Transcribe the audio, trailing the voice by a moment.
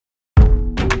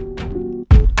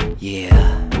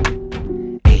Yeah,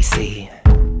 AC,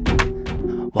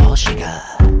 Wallshaker,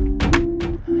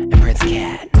 and Prince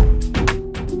Cat.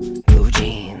 Blue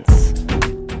jeans,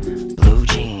 blue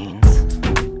jeans.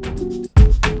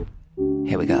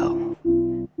 Here we go.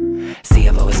 See,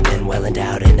 I've always been well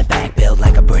endowed in the back, built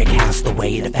like a brick house. The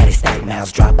way the fatty stack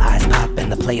mouths drop, eyes pop,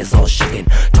 and the players all shooken.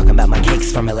 Talking about my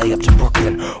cakes from LA up to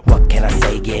Brooklyn. What can I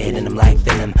say? Get in them like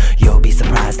venom. You'll be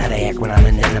surprised how they act when I'm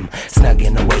in them. Snug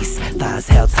in the waist, thighs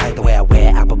held tight. The way I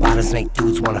wear apple bottoms make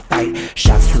dudes wanna fight.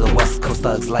 Shouts to the West Coast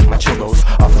thugs like my cholos.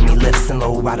 Offer me lifts and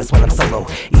low riders when I'm solo.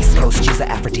 East Coast cheese, an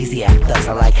aphrodisiac thugs.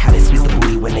 I like how they squeeze the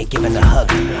booty when they giving a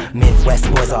hug.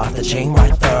 Midwest boys are off the chain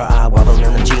right there. I wobble in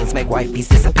them jeans, make wifeys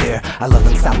disappear. I love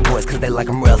them South boys cause they like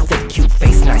them real thick. Cute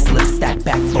face, nice lips, stack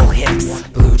back, full hips.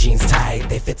 Blue jeans tight,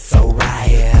 they fit so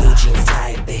right. Blue jeans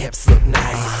tight, the hips look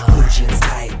nice. Blue jeans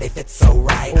tight, they fit so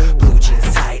right. Blue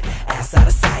jeans tight, ass out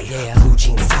of sight. Blue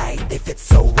jeans tight, they fit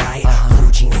so right.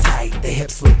 Blue jeans tight, the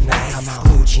hips look nice.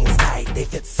 Blue jeans tight, they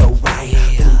fit so right.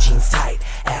 Blue jeans tight,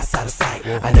 ass out of sight.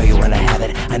 I know you wanna have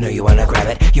it, I know you wanna grab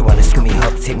it. You wanna scoop me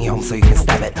up, take me home so you can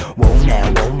stab it. Whoa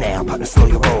now, partner, slow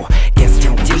your roll. Guess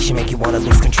temptation make you wanna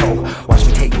lose control. Watch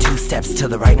me take 2 steps to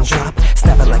the right and drop.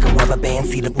 Snap it like a rubber band,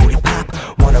 see the booty pop.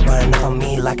 Wanna run up on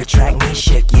me like a track meet.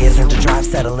 Shift gears into drive,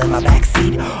 settle in my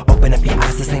backseat. Open up your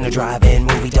eyes, this ain't a drive-in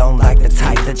movie. Don't like the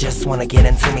type that just wanna get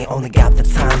into me. Only got the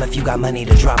time if you got money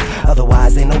to drop.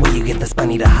 Otherwise, ain't no way you get this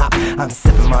bunny to hop. I'm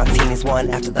sipping martinis one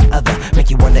after the other. Make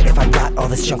you wonder if I got all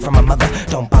this junk from my mother.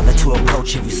 Don't bother to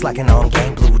approach if you slacking on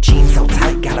game. Blue jeans so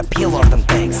tight, gotta peel off them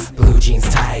things. Blue jeans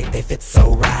tight, they fit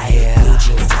so right. Blue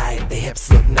jeans tight, the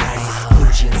hips look nice.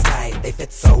 Blue jeans tight, they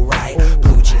fit so right.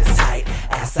 Blue jeans tight,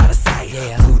 ass out of sight.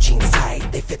 Blue jeans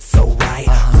tight, they fit so right.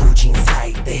 Blue jeans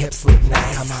tight, the hips look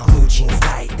nice. Blue jeans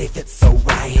tight, they fit so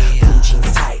right. Blue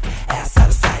jeans tight, ass out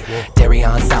of sight. Dairy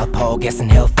on South Pole, guessing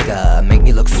he'll figure. Make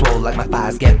me look swole like my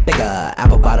thighs get bigger.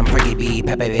 Apple bottom, freaky bee,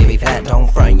 pepe baby fat,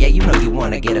 don't front. Yeah, you know you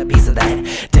wanna get a piece of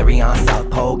that. Dairy on South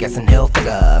Pole, guessing he'll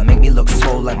figure. Make me look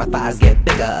swole like my thighs get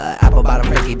bigger. Apple bottom,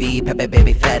 freaky bee, pepe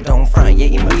baby fat, don't front. Yeah,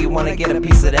 you know you wanna get a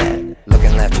piece of that.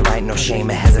 Looking left to right, no shame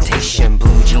or hesitation.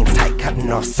 Blue jeans tight,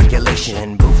 cutting off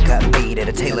circulation. Boot cut faded,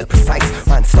 a tailored precise.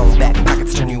 Rhinestone back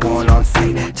pockets turn you on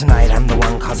sight. Tonight I'm the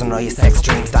one causing all your sex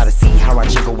dreams. Start to see how I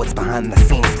jiggle what's behind the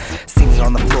scenes. See me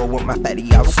on the floor with my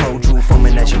fatty out slow. Drool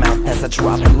foaming at your mouth as I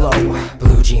drop it low.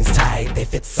 Blue jeans tight, they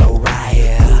fit so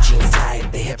right. Blue jeans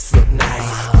tight, the hips look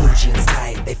nice. Blue jeans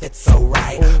tight, they fit so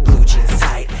right. Blue jeans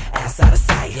tight, ass out of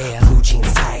sight. Blue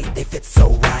jeans tight, they fit so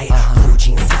right. Blue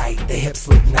jeans tight, the hips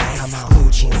look nice.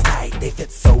 Blue jeans tight, they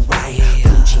fit so right.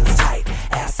 Blue jeans tight,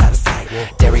 ass out of sight.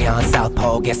 Dairy on South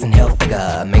Pole, guessing he'll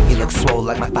figure. Make me look swole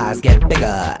like my thighs get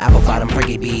bigger. Apple bottom,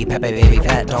 freaky bee, pepe baby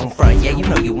fat, don't front. Yeah, you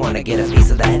know you wanna get a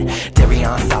piece of that. Dairy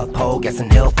on South Pole, guessing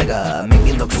he'll figure. Make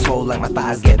me look swole like my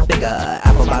thighs get bigger.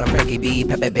 Apple bottom, freaky bee,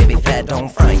 pepe baby fat, don't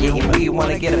front. Yeah, you know you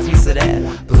wanna get a piece of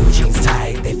that. Blue jeans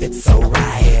tight, they fit so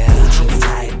right. Blue jeans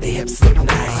tight, the hips look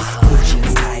nice. Blue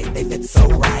jeans tight, they fit so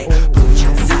right. Blue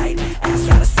jeans tight, ass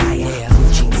out of sight.